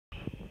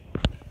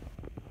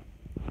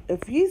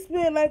if you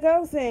spend, like I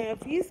was saying,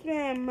 if you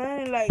spend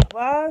money like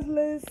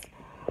wisely,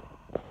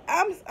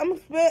 I'm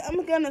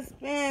gonna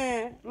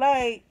spend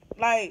like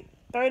 $3,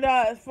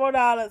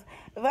 $4.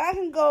 If I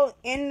can go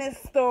in this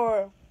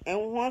store,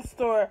 in one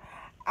store,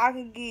 I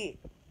can get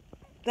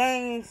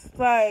things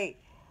like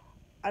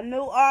a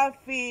new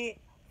outfit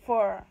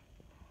for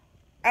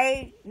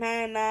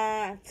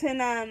 $8.99,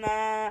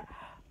 $10.99,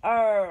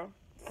 or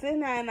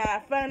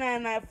 $6.99,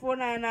 $5.99,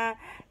 $4.99.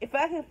 If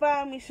I can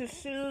find me some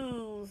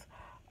shoes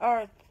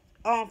or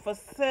for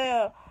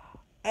sale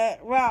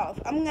at Ross,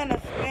 I'm gonna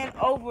spend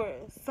over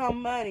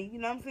some money. You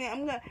know what I'm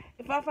saying?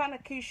 If I find a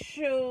cute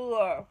shoe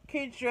or a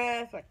cute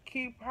dress or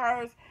cute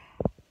purse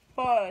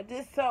for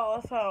this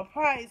so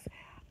price,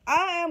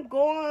 I am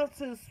going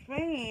to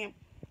spend.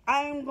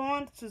 I am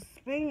going to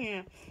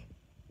spend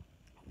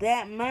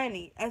that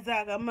money as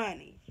I got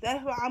money.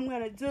 That's what I'm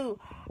gonna do.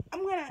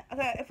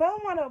 Okay, if I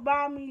want to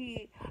buy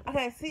me,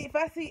 if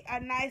I see a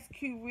nice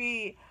cute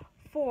red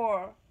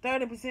for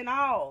 30%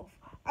 off,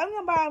 I'm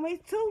gonna buy me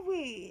 2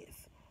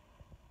 reds.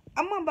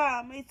 I'm gonna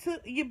buy me 2.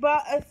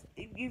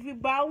 If you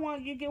buy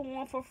one, you get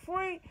one for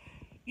free.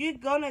 You're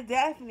gonna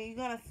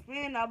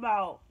spend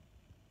about,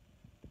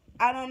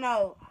 I don't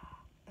know,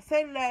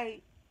 say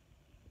like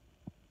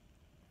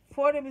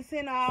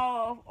 40%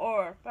 off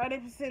or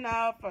 30%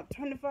 off or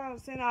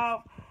 25%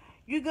 off.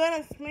 You're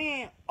gonna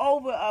spend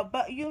over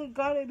you're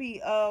gonna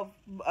be of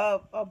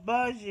a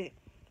budget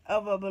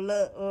of a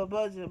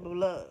budget of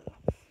blood.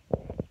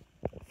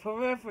 For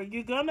real,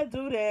 you're gonna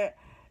do that.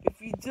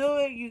 If you do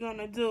it, you're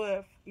gonna do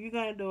it. You're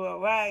gonna do it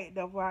right,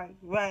 the right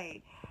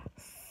way.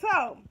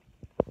 So,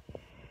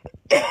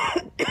 like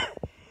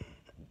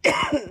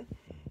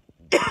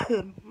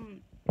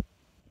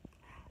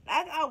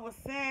I was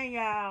saying,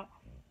 y'all,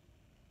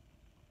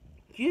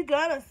 you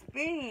gotta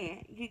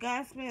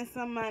spend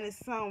some money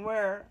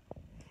somewhere.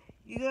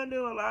 You're gonna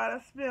do a lot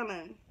of spill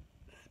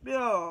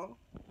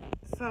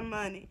some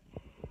money.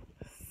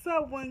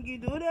 So when you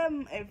do that,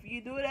 if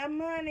you do that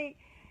money,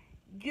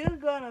 you're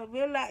gonna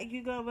realize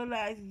you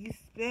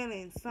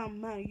spending some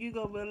money. You're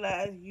gonna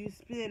realize you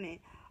spending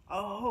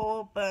a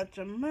whole bunch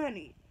of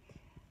money.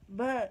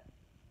 But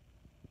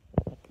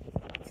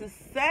to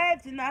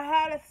know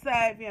how to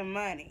save your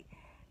money.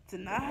 To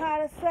know how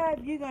to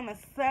save, you're gonna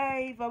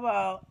save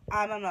about,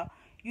 I don't know,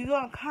 you're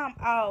gonna come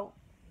out.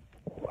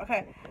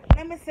 Okay,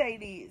 let me say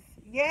this.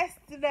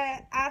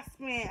 Yesterday, I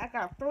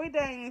got three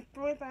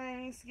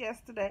things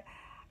yesterday.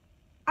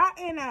 I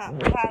ended up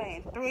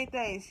buying 3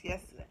 things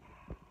yesterday.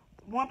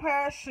 1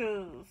 pair of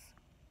shoes,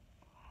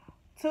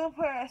 2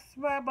 pair of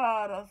spray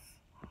bottles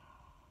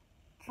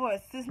for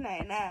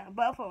 $6.99.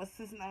 Both of them was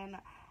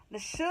 $6.99. The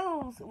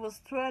shoes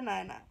was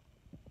 $12.99.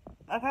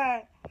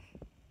 Okay,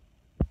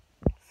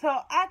 so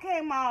I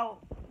came out.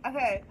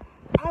 Okay,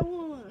 I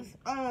was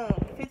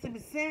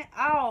 50%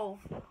 off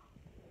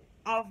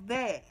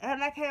that,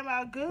 and I came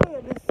out good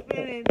to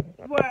spending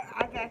where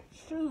I got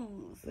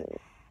shoes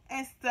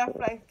and stuff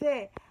like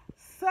that.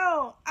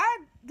 So I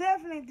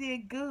definitely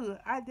did good.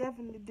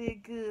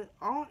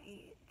 On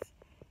it.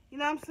 You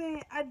know what I'm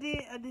saying? I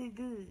did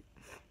good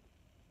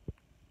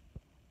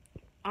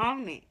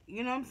on it.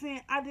 You know what I'm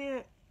saying? I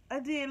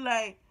did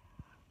like,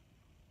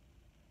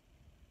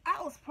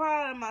 I was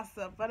proud of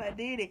myself, but I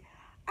did it.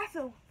 I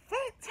said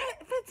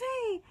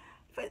 15.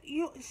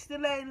 You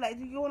still like,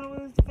 do you want to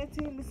lose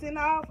 15%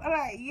 off? I'm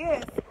like,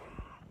 yes.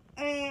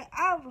 And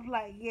I was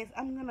like, yes,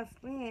 I'm gonna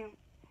spend.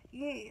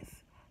 Yes.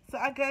 So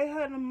I gave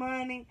her the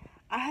money.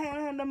 I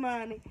handed her the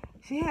money.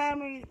 She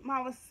handed me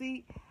my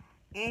receipt,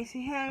 and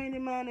she handed me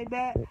the money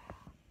back.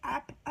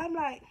 I'm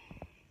like,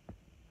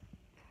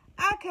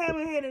 I came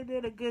in here and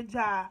did a good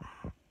job,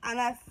 and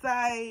I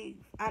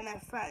saved.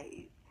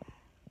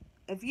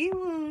 If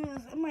you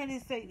use, I'm going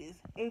to say this.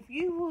 If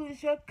you use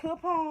your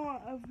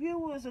coupon, if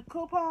you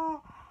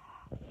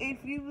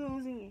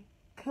using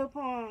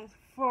coupons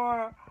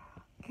for,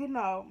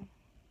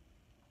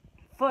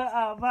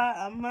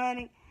 for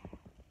money,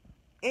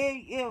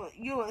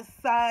 you will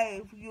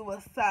save. You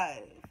will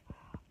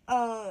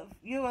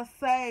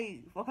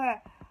save.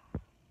 Okay.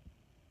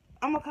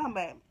 I'm gonna come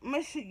back.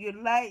 Make sure you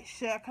like,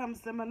 share,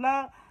 comment, comment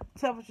below.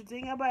 Tell what you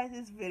think about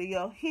this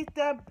video. Hit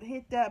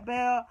that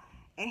bell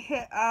and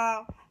hit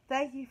all.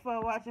 Thank you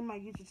for watching my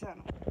YouTube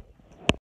channel.